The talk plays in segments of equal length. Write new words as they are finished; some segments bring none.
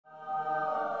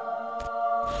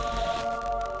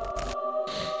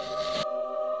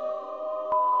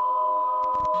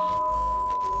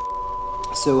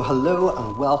So hello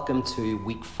and welcome to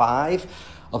week 5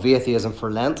 of Atheism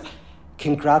for Lent.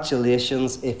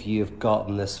 Congratulations if you've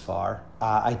gotten this far.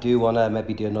 I do want to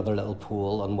maybe do another little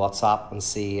poll on WhatsApp and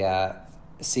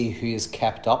see who's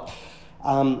kept up.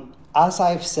 As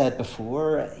I've said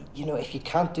before, if you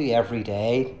can't do every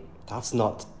day, that's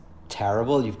not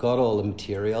terrible. You've got all the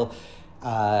material.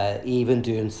 Even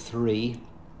doing 3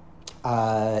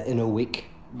 in a week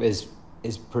is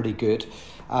pretty good.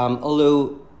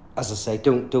 Although, as I say,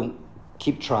 don't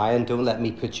keep trying. Don't let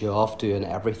me put you off doing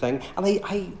everything. And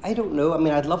I don't know. I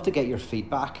mean, I'd love to get your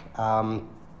feedback.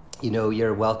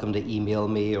 You're welcome to email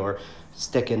me or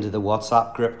stick into the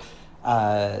WhatsApp group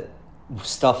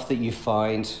stuff that you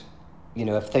find.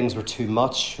 If things were too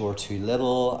much or too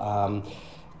little.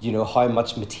 How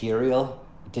much material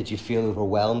did you feel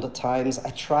overwhelmed at times?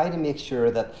 I try to make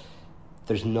sure that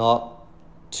there's not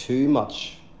too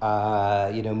much.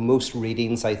 Most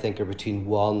readings I think are between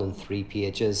 1 and 3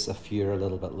 pages. A few are a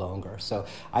little bit longer. So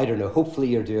I don't know. Hopefully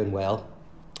you're doing well.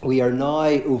 We are now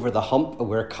over the hump.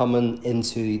 We're coming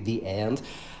into the end,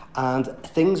 and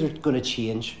things are going to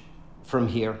change from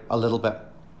here a little bit.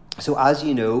 So as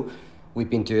you know, we've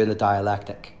been doing the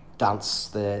dialectic dance,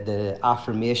 the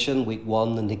affirmation week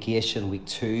 1, the negation week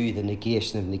 2, the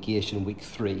negation of negation week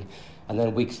 3. And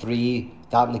then week 3,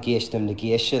 that negation of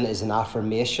negation is an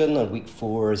affirmation, and week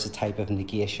 4 is a type of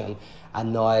negation.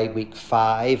 And now week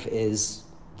 5 is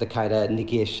the kind of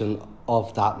negation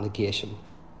of that negation,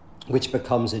 which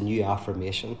becomes a new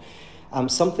affirmation.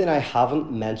 Something I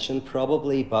haven't mentioned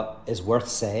probably, but is worth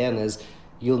saying, is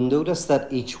you'll notice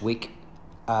that each week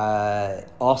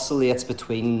oscillates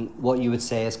between what you would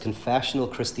say is confessional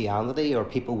Christianity, or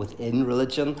people within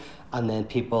religion, and then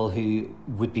people who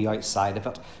would be outside of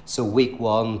it. So week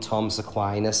 1, Thomas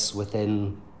Aquinas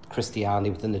within Christianity,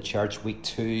 within the church. Week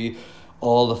 2,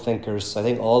 all the thinkers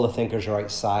are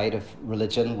outside of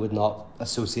religion, would not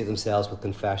associate themselves with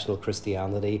confessional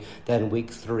Christianity. Then week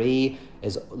 3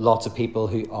 is lots of people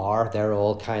who are, they're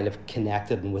all kind of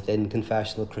connected and within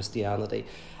confessional Christianity.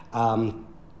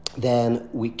 Then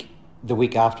the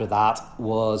week after that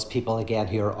was people again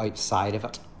who are outside of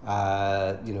it,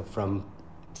 from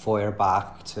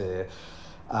Feuerbach to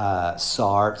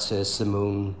Sartre to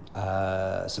Simone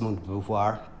de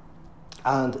Beauvoir.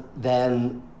 And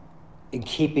then, in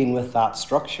keeping with that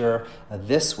structure,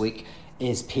 this week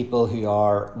is people who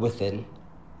are within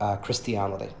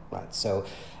Christianity, right? So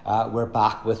we're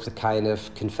back with the kind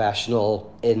of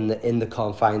confessional in the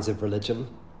confines of religion.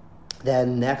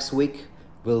 Then next week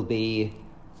will be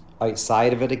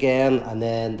outside of it again, and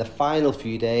then the final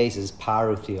few days is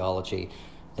parotheology.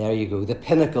 There you go, the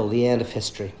pinnacle, the end of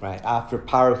history, right? After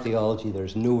parotheology,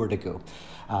 there's nowhere to go.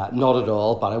 Not at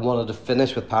all, but I wanted to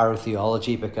finish with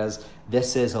parotheology because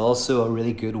this is also a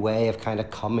really good way of kind of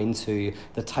coming to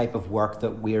the type of work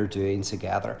that we're doing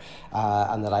together,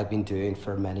 and that I've been doing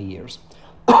for many years.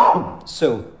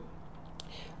 So,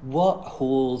 what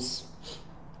holds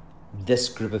this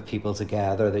group of people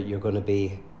together that you're going to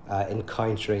be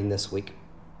encountering this week?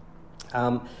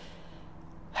 Well,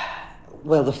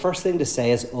 the first thing to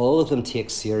say is all of them take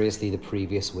seriously the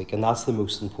previous week, and that's the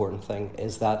most important thing,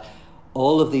 is that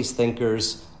all of these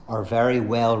thinkers are very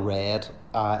well read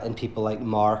in people like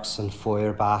Marx and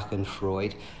Feuerbach and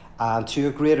Freud, and to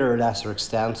a greater or lesser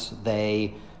extent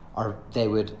they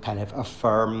would kind of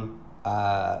affirm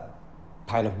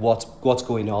kind of what's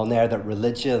going on there, that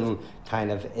religion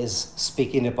kind of is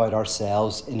speaking about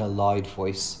ourselves in a loud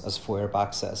voice, as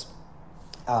Feuerbach says.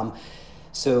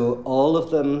 So all of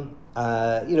them,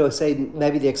 say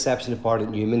maybe the exception of Barnett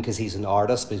Newman, because he's an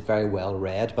artist, but he's very well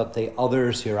read, but the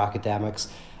others who are academics,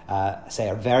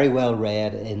 are very well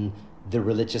read in the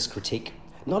religious critique.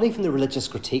 Not even the religious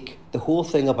critique. The whole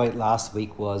thing about last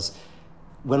week was,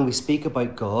 when we speak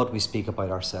about God, we speak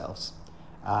about ourselves.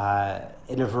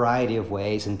 In a variety of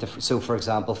ways. So, for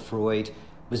example, Freud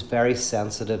was very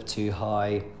sensitive to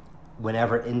how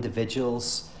whenever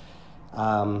individuals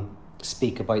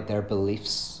speak about their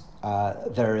beliefs,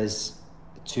 there is,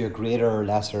 to a greater or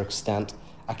lesser extent,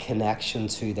 a connection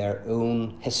to their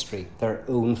own history, their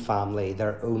own family,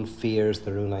 their own fears,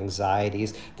 their own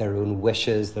anxieties, their own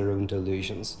wishes, their own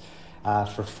delusions.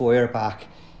 For Feuerbach,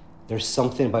 there's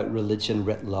something about religion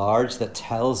writ large that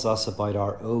tells us about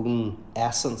our own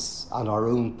essence and our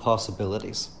own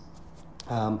possibilities.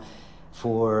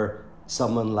 For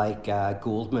someone like Emma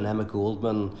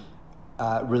Goldman,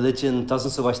 religion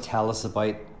doesn't so much tell us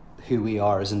about who we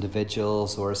are as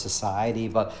individuals or a society,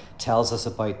 but tells us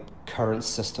about current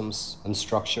systems and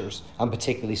structures, and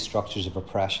particularly structures of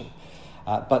oppression.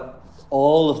 But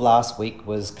all of last week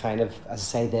was kind of, as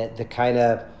I say, the kind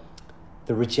of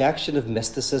the rejection of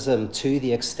mysticism, to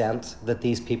the extent that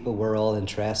these people were all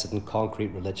interested in concrete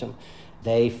religion,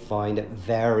 they find it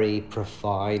very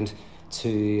profound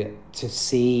to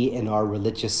see in our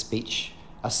religious speech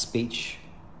a speech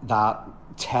that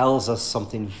tells us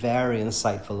something very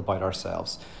insightful about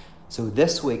ourselves. So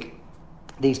this week,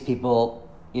 these people,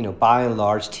 by and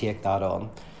large, take that on.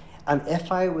 And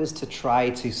if I was to try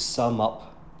to sum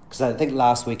up, because I think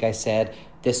last week I said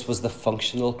this was the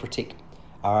functional critique,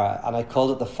 and I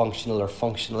called it the functional or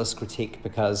functionalist critique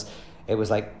because it was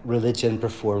like religion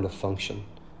performed a function.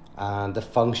 And the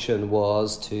function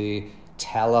was to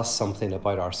tell us something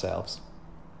about ourselves.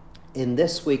 In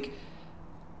this week,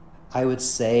 I would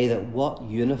say that what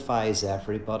unifies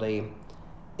everybody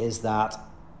is that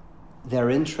they're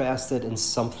interested in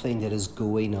something that is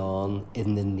going on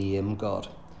in the name God.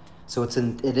 So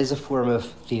it is a form of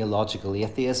theological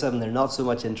atheism. They're not so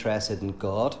much interested in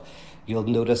God. You'll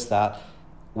notice that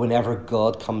whenever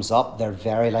God comes up, they're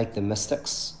very like the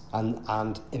mystics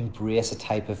and embrace a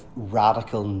type of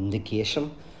radical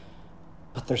negation.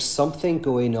 But there's something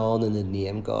going on in the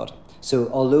name God. So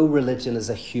although religion is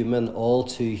a human, all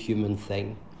too human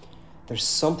thing, there's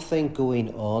something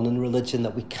going on in religion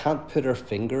that we can't put our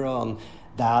finger on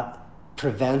that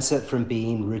prevents it from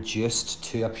being reduced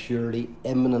to a purely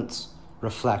immanent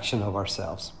reflection of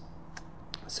ourselves.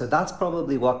 So that's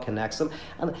probably what connects them.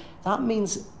 And that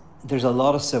means there's a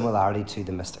lot of similarity to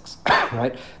the mystics,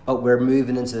 right? But we're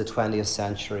moving into the 20th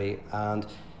century, and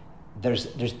there's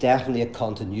definitely a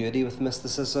continuity with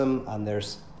mysticism, and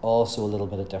there's also a little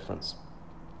bit of difference.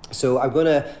 So I'm going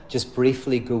to just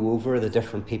briefly go over the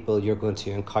different people you're going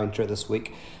to encounter this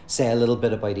week, say a little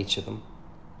bit about each of them.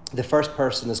 The first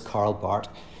person is Karl Barth,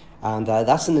 and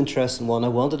that's an interesting one. I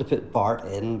wanted to put Barth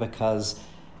in because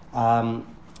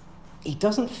he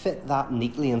doesn't fit that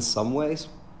neatly in some ways,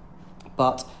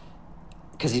 but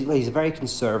because he's a very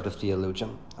conservative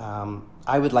theologian.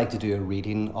 I would like to do a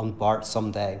reading on Barth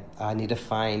someday. I need to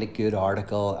find a good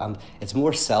article, and it's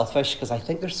more selfish because I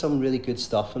think there's some really good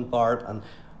stuff in Barth, and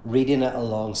reading it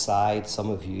alongside some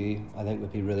of you I think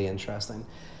would be really interesting.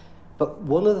 But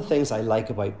one of the things I like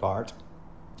about Barth,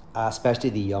 especially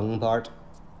the young Barth,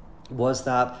 was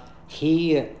that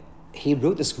he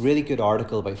wrote this really good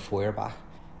article about Feuerbach,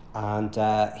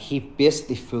 and he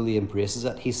basically fully embraces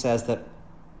it. He says that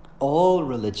all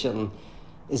religion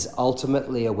is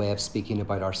ultimately a way of speaking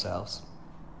about ourselves.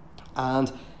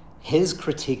 And his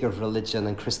critique of religion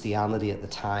and Christianity at the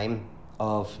time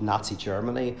of Nazi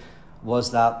Germany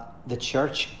was that the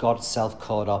church got itself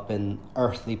caught up in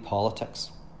earthly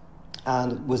politics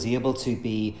and was able to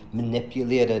be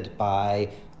manipulated by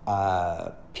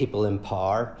people in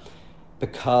power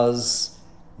because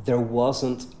there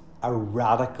wasn't a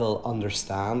radical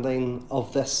understanding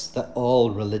of this, that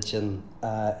all religion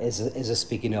is a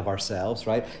speaking of ourselves,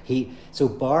 right? So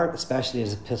Barth, especially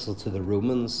his epistle to the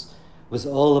Romans, was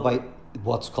all about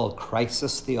what's called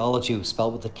crisis theology,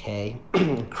 spelled with a K.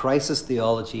 Crisis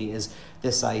theology is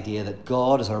this idea that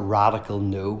God is a radical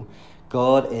no.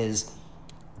 God is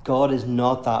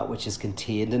not that which is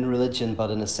contained in religion,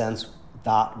 but in a sense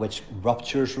that which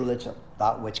ruptures religion,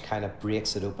 that which kind of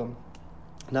breaks it open.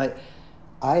 Now,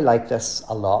 I like this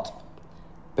a lot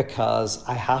because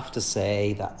I have to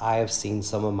say that I have seen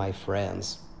some of my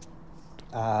friends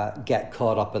get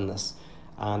caught up in this.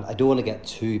 And I don't want to get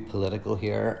too political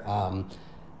here,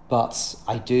 but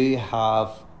I do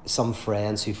have some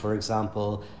friends who, for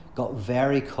example, got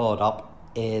very caught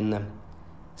up in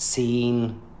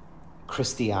seeing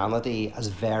Christianity as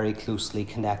very closely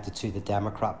connected to the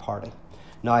Democrat Party.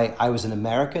 Now, I was in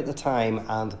America at the time,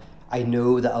 and I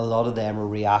know that a lot of them are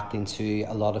reacting to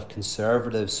a lot of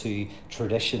conservatives who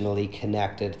traditionally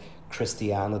connected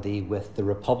Christianity with the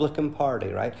Republican Party,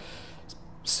 right?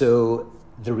 So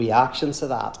the reaction to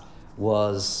that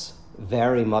was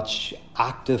very much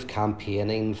active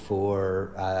campaigning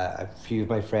for, a few of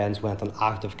my friends went on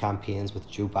active campaigns with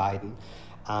Joe Biden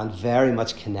and very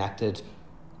much connected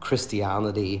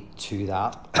Christianity to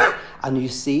that. And you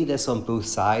see this on both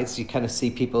sides. You kind of see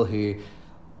people who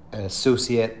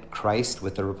associate Christ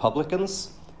with the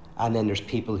Republicans, and then there's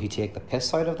people who take the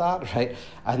piss out of that, right?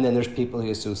 And then there's people who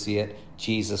associate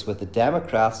Jesus with the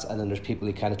Democrats, and then there's people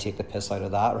who kind of take the piss out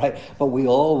of that, right? But we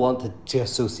all want to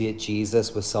associate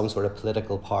Jesus with some sort of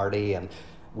political party and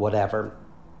whatever.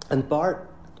 And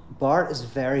Barth is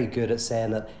very good at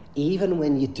saying that even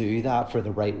when you do that for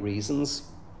the right reasons,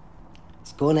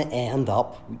 it's going to end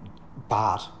up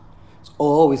bad. It's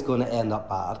always going to end up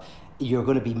bad. You're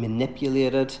going to be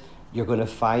manipulated. You're going to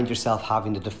find yourself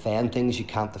having to defend things you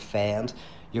can't defend.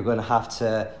 You're going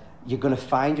to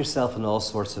find yourself in all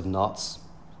sorts of knots.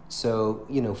 So,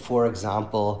 for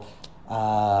example,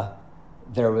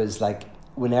 There was like,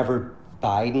 whenever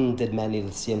Biden did many of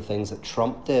the same things that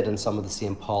Trump did and some of the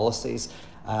same policies,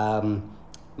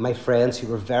 my friends who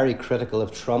were very critical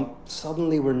of Trump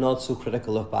suddenly were not so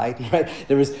critical of Biden, right?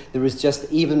 There was just,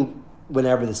 even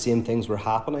whenever the same things were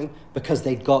happening, because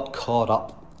they got caught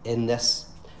up in this.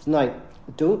 Now,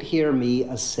 don't hear me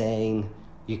as saying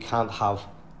you can't have,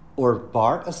 or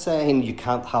Bart as saying you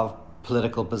can't have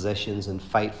political positions and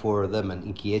fight for them and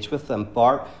engage with them.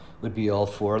 Bart would be all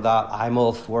for that. I'm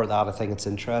all for that. I think it's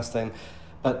interesting.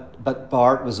 But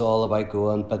Bart was all about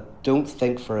going, but don't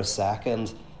think for a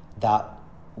second that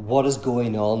what is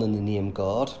going on in the name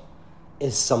God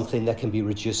is something that can be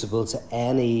reducible to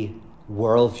any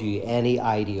worldview, any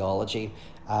ideology.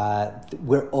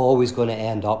 We're always going to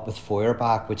end up with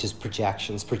Feuerbach, which is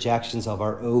projections of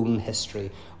our own history,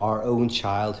 our own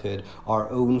childhood, our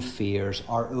own fears,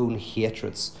 our own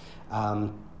hatreds.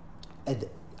 And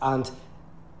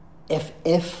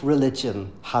if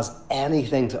religion has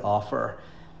anything to offer,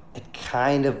 it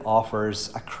kind of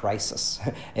offers a crisis.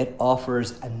 It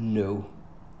offers a no.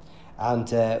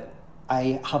 And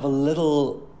I have a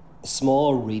little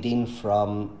small reading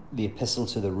from the Epistle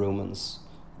to the Romans,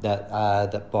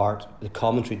 that Bart, the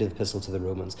commentary to the Epistle to the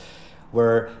Romans,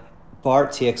 where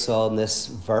Bart takes on this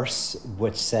verse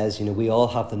which says, we all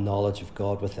have the knowledge of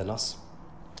God within us.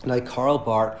 Now, Karl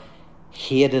Barth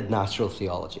hated natural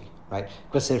theology, right?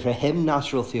 Because for him,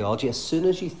 natural theology, as soon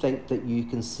as you think that you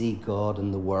can see God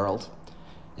in the world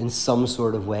in some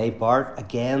sort of way, Barth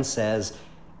again says,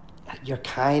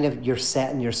 you're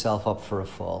setting yourself up for a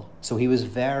fall. So he was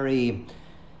very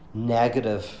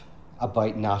negative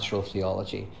about natural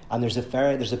theology. And there's a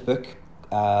book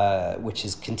which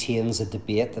contains a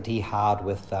debate that he had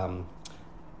with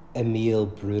Emil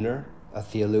Brunner, a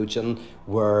theologian,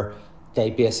 where they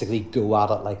basically go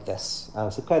at it like this.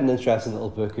 It's quite an interesting little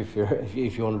book if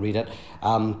you want to read it.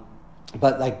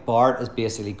 But like Barth is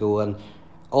basically going,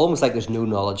 almost like there's no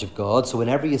knowledge of God. So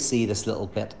whenever you see this little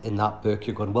bit in that book,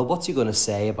 you're going, well, what's he going to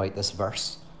say about this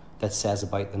verse that says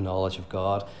about the knowledge of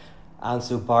God? And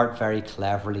so Barth very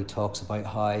cleverly talks about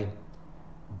how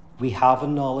we have a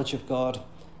knowledge of God,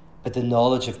 but the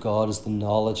knowledge of God is the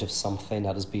knowledge of something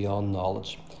that is beyond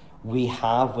knowledge. We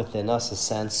have within us a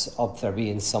sense of there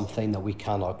being something that we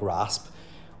cannot grasp.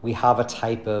 We have a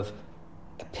type of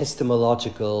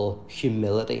epistemological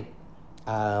humility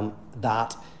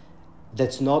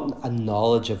that's not a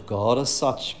knowledge of God as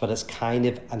such, but it's kind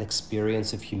of an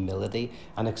experience of humility,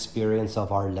 an experience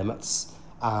of our limits,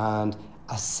 and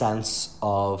a sense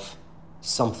of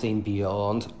something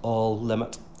beyond all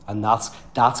limit. And that's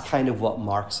kind of what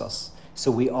marks us.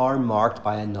 So we are marked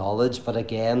by a knowledge, but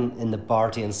again, in the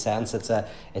Barthian sense, it's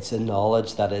a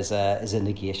knowledge that is a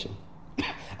negation.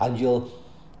 And you'll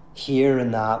hear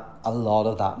in that a lot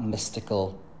of that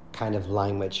mystical kind of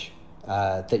language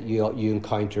that you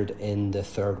encountered in the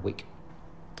third week.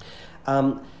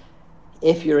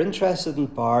 If you're interested in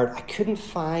Barth, I couldn't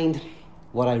find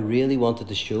what I really wanted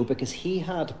to show, because he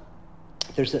had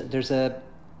there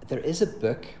is a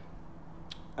book.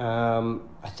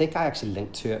 I think I actually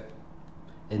linked to it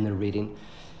in the reading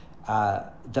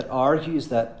that argues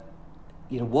that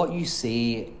what you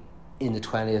see in the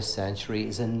 20th century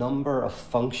is a number of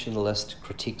functionalist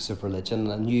critiques of religion,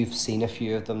 and you've seen a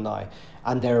few of them now.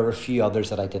 And there are a few others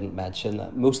that I didn't mention,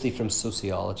 mostly from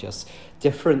sociologists,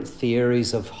 different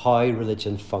theories of how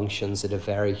religion functions in a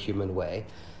very human way.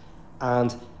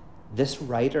 And this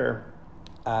writer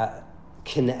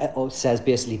says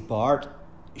basically Barth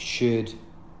should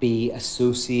be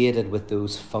associated with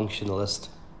those functionalist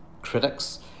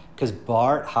critics, because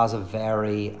Barth has a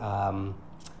very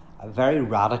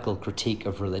radical critique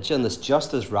of religion that's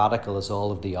just as radical as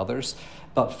all of the others.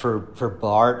 But for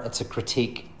Barth, it's a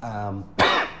critique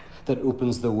that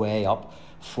opens the way up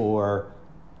for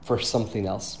something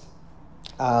else.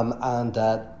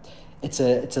 It's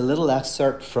a little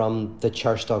excerpt from the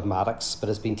Church Dogmatics, but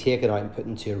it's been taken out and put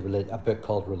into a book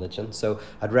called Religion. So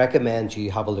I'd recommend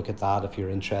you have a look at that if you're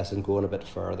interested in going a bit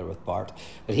further with Barth.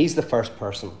 But he's the first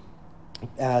person.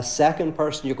 Second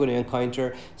person you're going to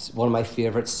encounter is one of my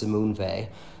favourites, Simone Weil.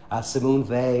 Simone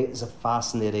Weil is a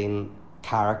fascinating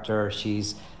character.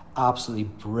 She's absolutely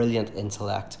brilliant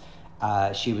intellect.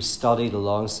 She was studied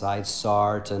alongside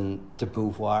Sartre and de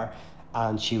Beauvoir,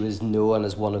 and she was known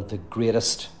as one of the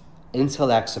greatest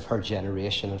intellects of her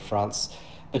generation in France.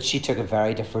 But she took a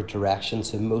very different direction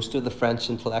to most of the French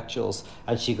intellectuals,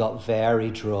 and she got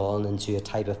very drawn into a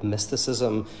type of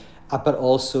mysticism, but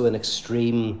also an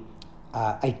extreme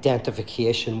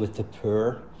identification with the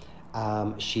poor.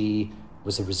 She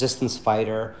was a resistance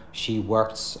fighter. She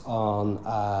worked on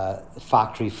a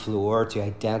factory floor to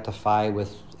identify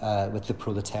with the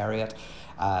proletariat.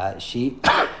 She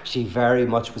she very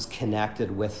much was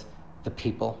connected with the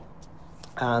people,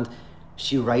 and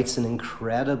she writes in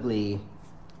incredibly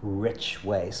rich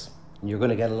ways. And you're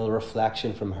going to get a little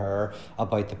reflection from her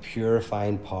about the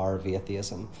purifying power of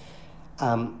atheism.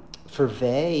 For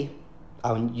Vey,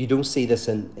 you don't see this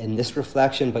in this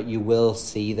reflection, but you will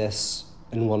see this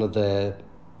in one of the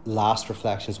last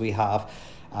reflections we have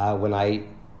when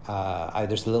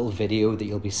there's a little video that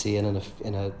you'll be seeing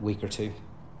in a week or two,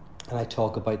 and I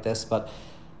talk about this. But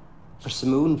for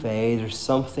Simone Weil, there's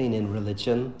something in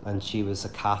religion, and she was a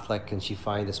Catholic, and she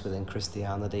found this within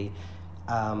Christianity.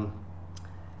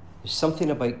 There's something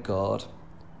about God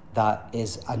that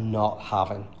is a not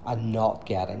having, a not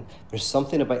getting. There's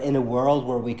something about, in a world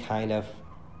where we kind of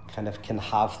can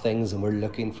have things, and we're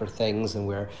looking for things,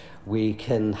 and we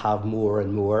can have more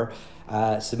and more.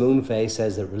 Simone Weil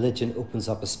says that religion opens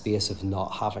up a space of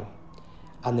not having.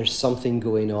 And there's something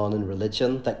going on in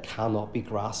religion that cannot be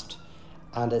grasped.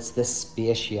 And it's this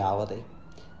spatiality,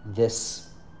 this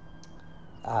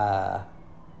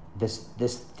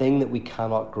thing that we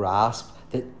cannot grasp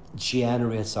that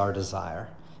generates our desire.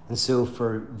 And so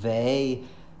for Weil,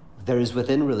 there is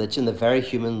within religion, the very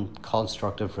human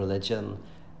construct of religion,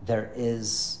 there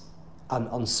is an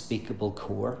unspeakable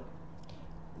core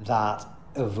that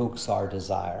evokes our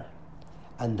desire.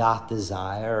 And that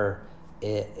desire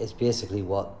is basically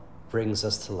what brings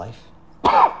us to life.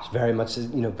 It's very much,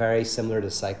 very similar to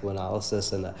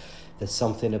psychoanalysis, and there's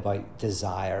something about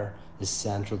desire is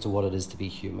central to what it is to be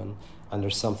human. And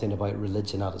there's something about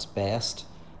religion at its best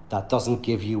that doesn't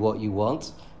give you what you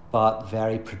want, but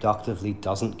very productively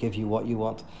doesn't give you what you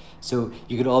want. So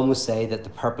you could almost say that the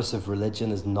purpose of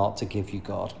religion is not to give you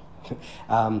God.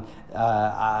 And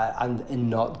in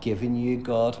not giving you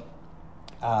God,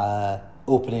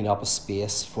 opening up a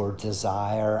space for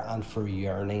desire and for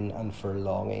yearning and for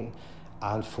longing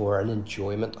and for an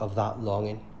enjoyment of that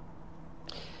longing.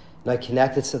 Now,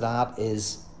 connected to that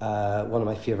is one of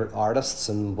my favourite artists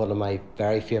and one of my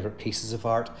very favourite pieces of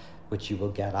art, which you will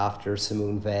get after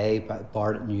Simone Weil by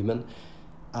Barnett Newman.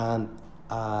 And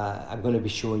I'm going to be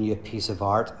showing you a piece of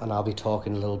art, and I'll be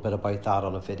talking a little bit about that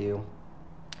on a video.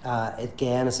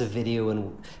 Again, it's a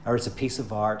video, or it's a piece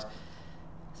of art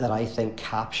that I think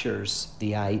captures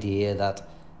the idea that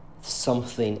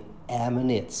something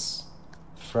emanates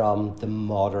from the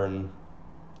modern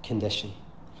condition.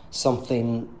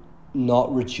 Something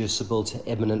not reducible to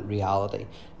immanent reality,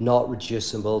 not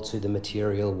reducible to the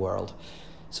material world.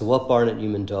 So what Barnett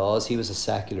Newman does, he was a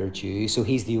secular Jew, so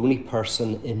he's the only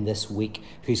person in this week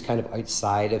who's kind of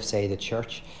outside of, say, the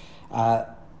church.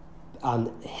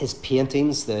 And his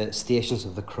paintings, the Stations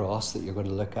of the Cross that you're going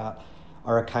to look at,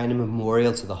 are a kind of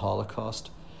memorial to the Holocaust.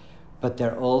 But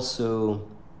they're also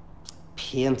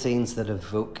paintings that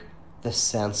evoke the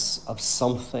sense of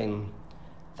something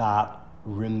that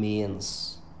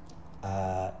remains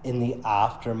in the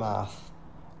aftermath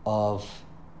of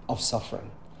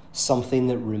suffering. Something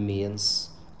that remains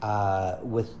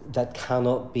that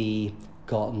cannot be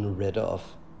gotten rid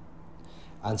of.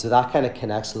 And so that kind of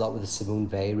connects a lot with the Simone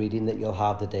Weil reading that you'll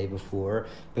have the day before,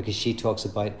 because she talks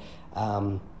about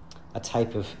a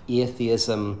type of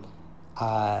atheism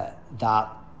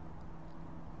that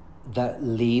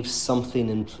leaves something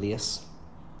in place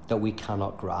that we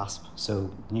cannot grasp.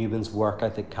 So Newman's work, I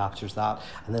think, captures that.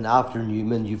 And then after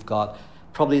Newman, you've got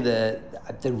probably the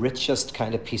richest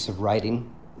kind of piece of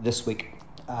writing this week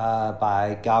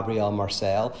by Gabriel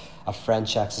Marcel, a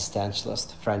French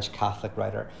existentialist, French Catholic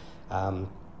writer,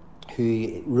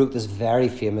 who wrote this very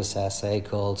famous essay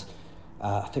called,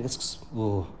 I think it's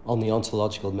On the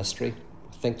Ontological Mystery.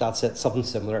 I think that's it, something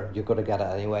similar. You're going to get it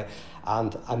anyway.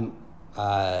 And I'm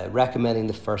recommending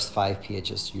the first 5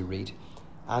 pages you read.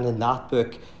 And in that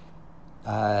book,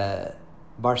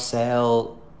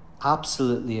 Marcel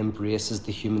absolutely embraces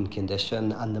the human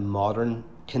condition and the modern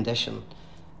condition.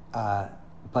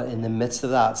 But in the midst of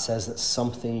that, says that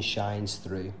something shines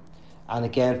through. And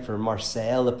again, for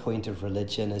Marcel, the point of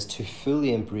religion is to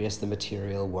fully embrace the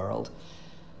material world,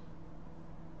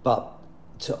 but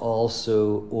to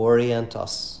also orient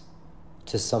us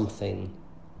to something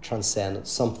transcendent,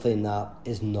 something that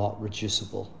is not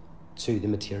reducible to the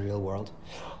material world.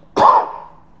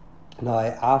 Now,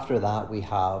 after that, we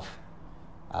have,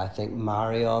 I think,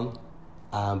 Marion,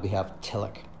 and we have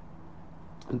Tillich.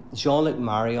 Jean-Luc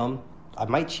Marion, I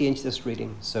might change this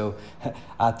reading. So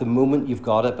at the moment you've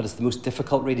got it, but it's the most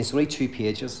difficult reading. It's only 2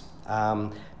 pages,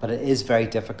 but it is very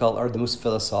difficult, or the most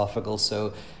philosophical.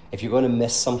 So if you're going to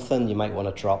miss something, you might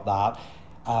want to drop that.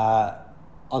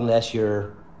 Unless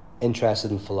you're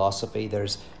interested in philosophy,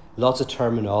 there's lots of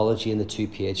terminology in the 2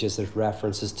 pages. There's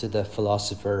references to the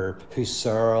philosopher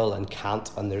Husserl and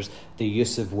Kant, and there's the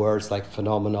use of words like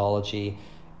phenomenology,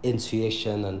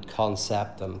 intuition and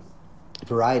concept, and a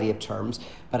variety of terms.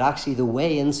 But actually the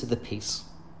way into the piece,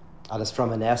 and it's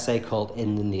from an essay called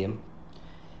In the Name,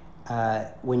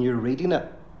 when you're reading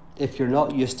it, if you're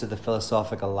not used to the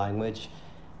philosophical language,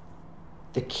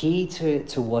 the key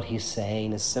to what he's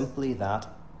saying is simply that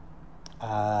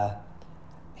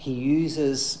he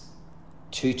uses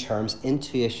 2 terms,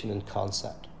 intuition and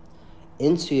concept.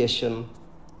 Intuition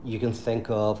you can think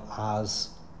of as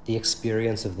the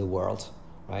experience of the world,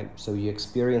 right? So you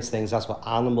experience things, that's what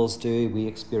animals do. We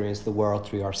experience the world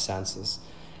through our senses.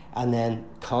 And then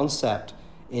concept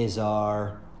is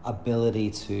our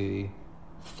ability to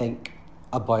think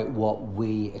about what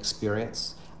we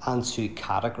experience and to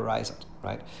categorize it,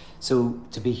 right? So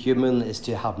to be human is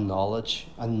to have knowledge,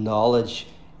 and knowledge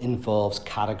involves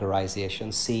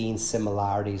categorization, seeing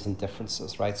similarities and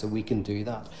differences, right? So we can do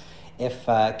that. If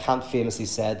Kant famously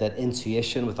said that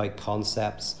intuition without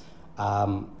concepts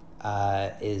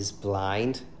is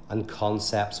blind, and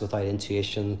concepts without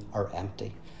intuition are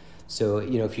empty. So,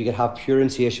 if you could have pure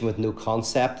intuition with no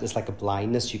concept, it's like a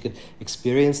blindness. You could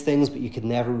experience things, but you could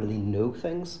never really know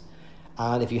things.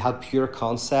 And if you had pure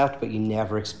concept, but you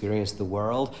never experienced the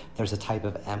world, there's a type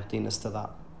of emptiness to that.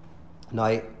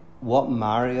 Now, what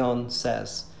Marion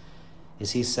says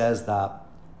is he says that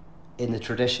in the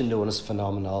tradition known as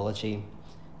phenomenology,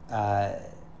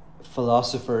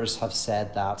 philosophers have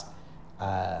said that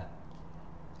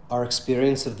our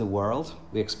experience of the world,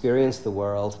 we experience the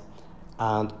world,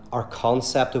 and our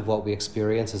concept of what we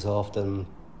experience is often,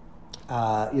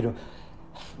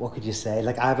 what could you say?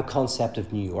 Like I have a concept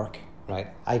of New York, right?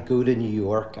 I go to New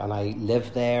York and I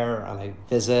live there and I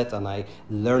visit and I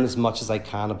learn as much as I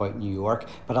can about New York,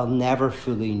 but I'll never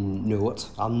fully know it.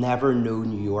 I'll never know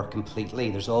New York completely.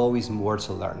 There's always more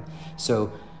to learn.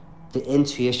 So the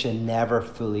intuition never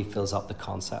fully fills up the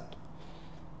concept.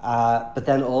 But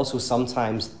then also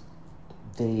sometimes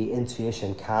the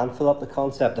intuition can fill up the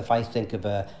concept. If I think of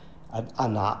an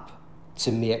app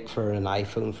to make for an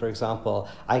iPhone, for example,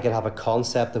 I can have a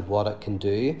concept of what it can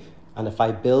do, and if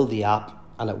I build the app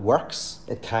and it works,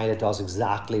 it kind of does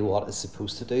exactly what it's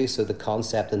supposed to do, so the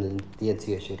concept and the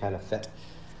intuition kind of fit.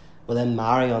 Well, then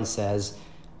Marion says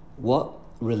what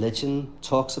religion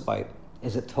talks about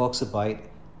is it talks about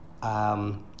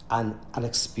an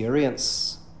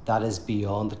experience that is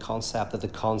beyond the concept, that the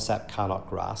concept cannot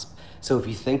grasp. So if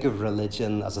you think of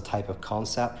religion as a type of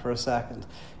concept for a second,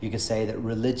 you could say that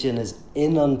religion is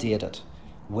inundated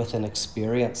with an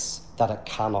experience that it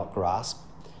cannot grasp.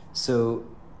 So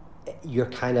you're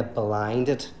kind of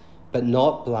blinded, but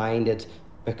not blinded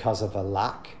because of a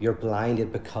lack. You're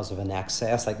blinded because of an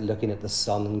excess, like looking at the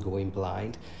sun and going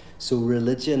blind. So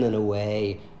religion, in a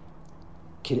way,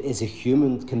 is a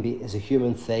human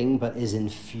thing, but is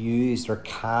infused or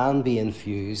can be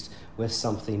infused with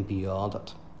something beyond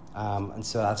it. And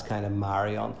so that's kind of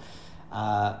Marion.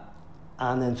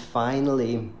 And then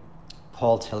finally,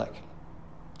 Paul Tillich.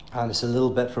 And it's a little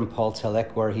bit from Paul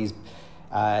Tillich, where he's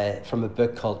from a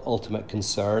book called Ultimate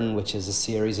Concern, which is a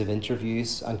series of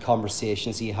interviews and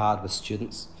conversations he had with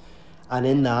students. And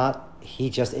in that, he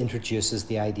just introduces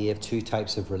the idea of 2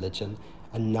 types of religion: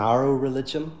 a narrow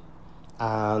religion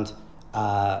and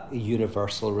a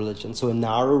universal religion. So a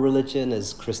narrow religion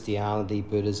is Christianity,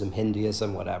 Buddhism,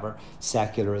 Hinduism, whatever,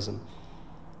 secularism.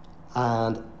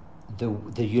 And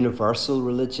the universal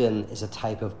religion is a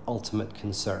type of ultimate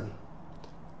concern.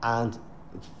 And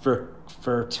for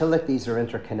Tillich, these are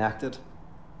interconnected.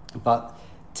 But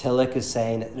Tillich is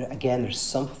saying, again, there's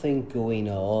something going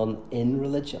on in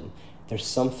religion. There's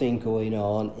something going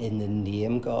on in the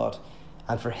name God.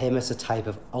 And for him, it's a type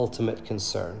of ultimate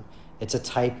concern. It's a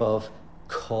type of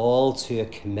call to a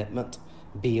commitment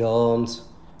beyond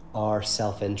our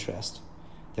self-interest.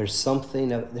 There's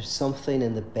something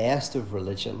in the best of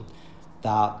religion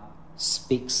that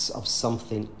speaks of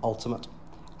something ultimate.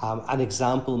 An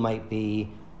example might be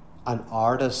an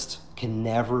artist can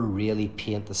never really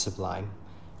paint the sublime.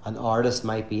 An artist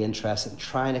might be interested in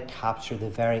trying to capture the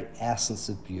very essence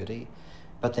of beauty,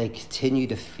 but they continue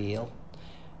to fail.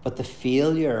 But the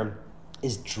failure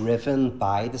is driven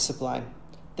by the sublime.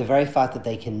 The very fact that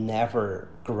they can never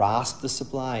grasp the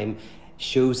sublime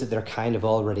shows that they're kind of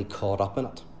already caught up in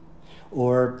it.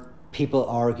 Or people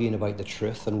arguing about the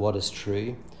truth and what is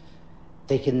true.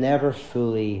 They can never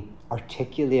fully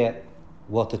articulate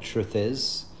what the truth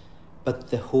is, but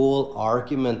the whole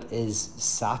argument is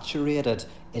saturated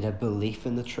in a belief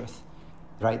in the truth.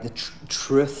 Right? The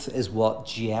truth is what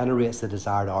generates the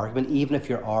desired argument. Even if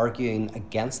you're arguing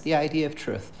against the idea of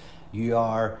truth, You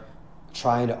are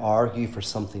trying to argue for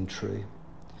something true.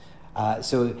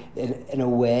 So in a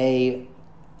way,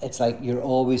 it's like you're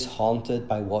always haunted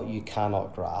by what you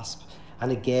cannot grasp.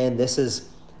 And again, this is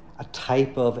a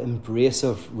type of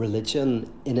embracive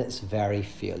religion in its very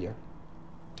failure.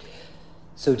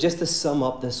 So just to sum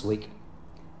up this week,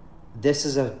 this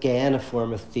is again a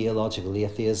form of theological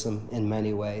atheism in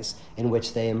many ways, in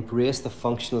which they embrace the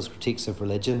functionalist critiques of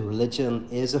religion. Religion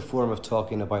is a form of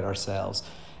talking about ourselves.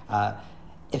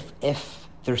 If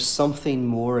there's something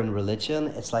more in religion,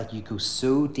 it's like you go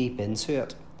so deep into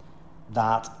it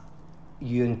that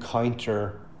you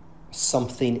encounter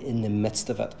something in the midst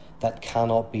of it that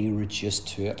cannot be reduced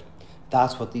to it.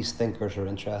 That's what these thinkers are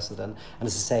interested in. And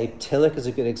as I say, Tillich is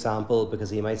a good example, because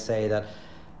he might say that,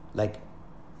 like,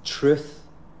 truth,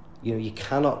 you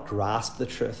cannot grasp the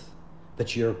truth,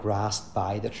 but you're grasped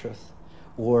by the truth.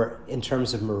 Or in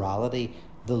terms of morality,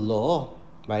 the law,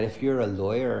 right? If you're a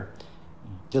lawyer,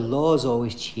 the law is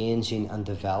always changing and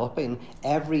developing.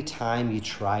 Every time you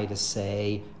try to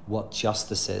say what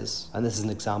justice is, and this is an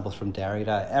example from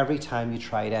Derrida, every time you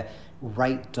try to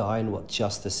write down what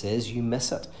justice is, you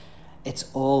miss it. It's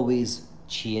always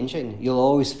changing. You'll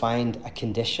always find a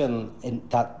condition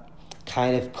that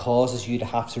kind of causes you to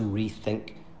have to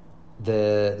rethink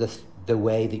the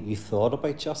way that you thought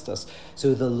about justice.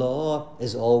 So the law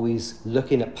is always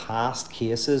looking at past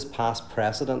cases, past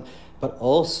precedent, but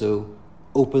also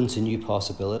open to new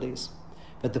possibilities.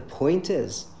 But the point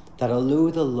is that although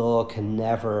the law can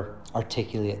never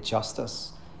articulate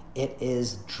justice, it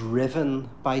is driven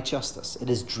by justice. It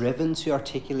is driven to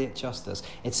articulate justice.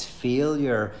 Its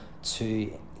failure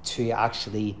to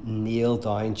actually nail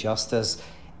down justice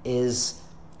is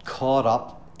caught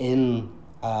up in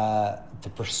the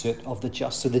pursuit of the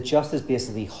just. So the just is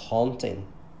basically haunting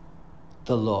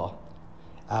the law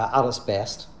at its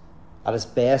best. At its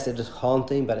best, it is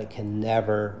haunting, but it can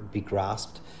never be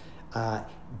grasped.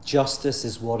 Justice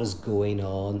is what is going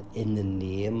on in the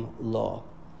name law.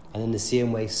 And in the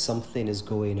same way, something is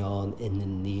going on in the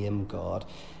name God.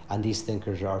 And these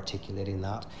thinkers are articulating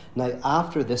that. Now,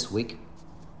 after this week,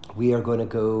 we are going to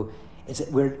go,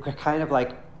 we're kind of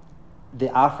like,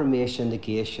 the affirmation,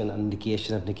 negation, and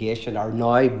negation of negation are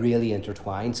now really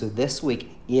intertwined. So this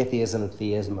week, atheism and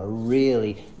theism are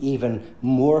really even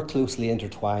more closely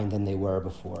intertwined than they were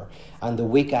before. And the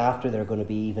week after, they're going to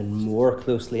be even more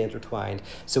closely intertwined.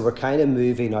 So we're kind of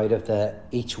moving out of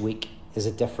each week is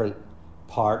a different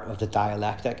part of the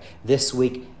dialectic. This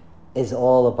week is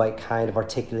all about kind of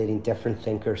articulating different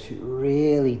thinkers who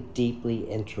really deeply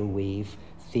interweave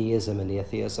theism and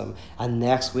atheism. And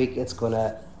next week, it's going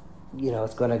to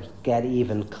get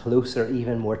even closer,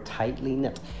 even more tightly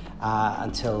knit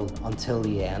until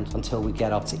the end, until we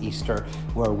get up to Easter,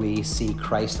 where we see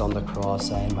Christ on the cross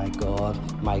saying, my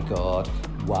God,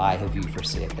 why have you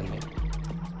forsaken me?"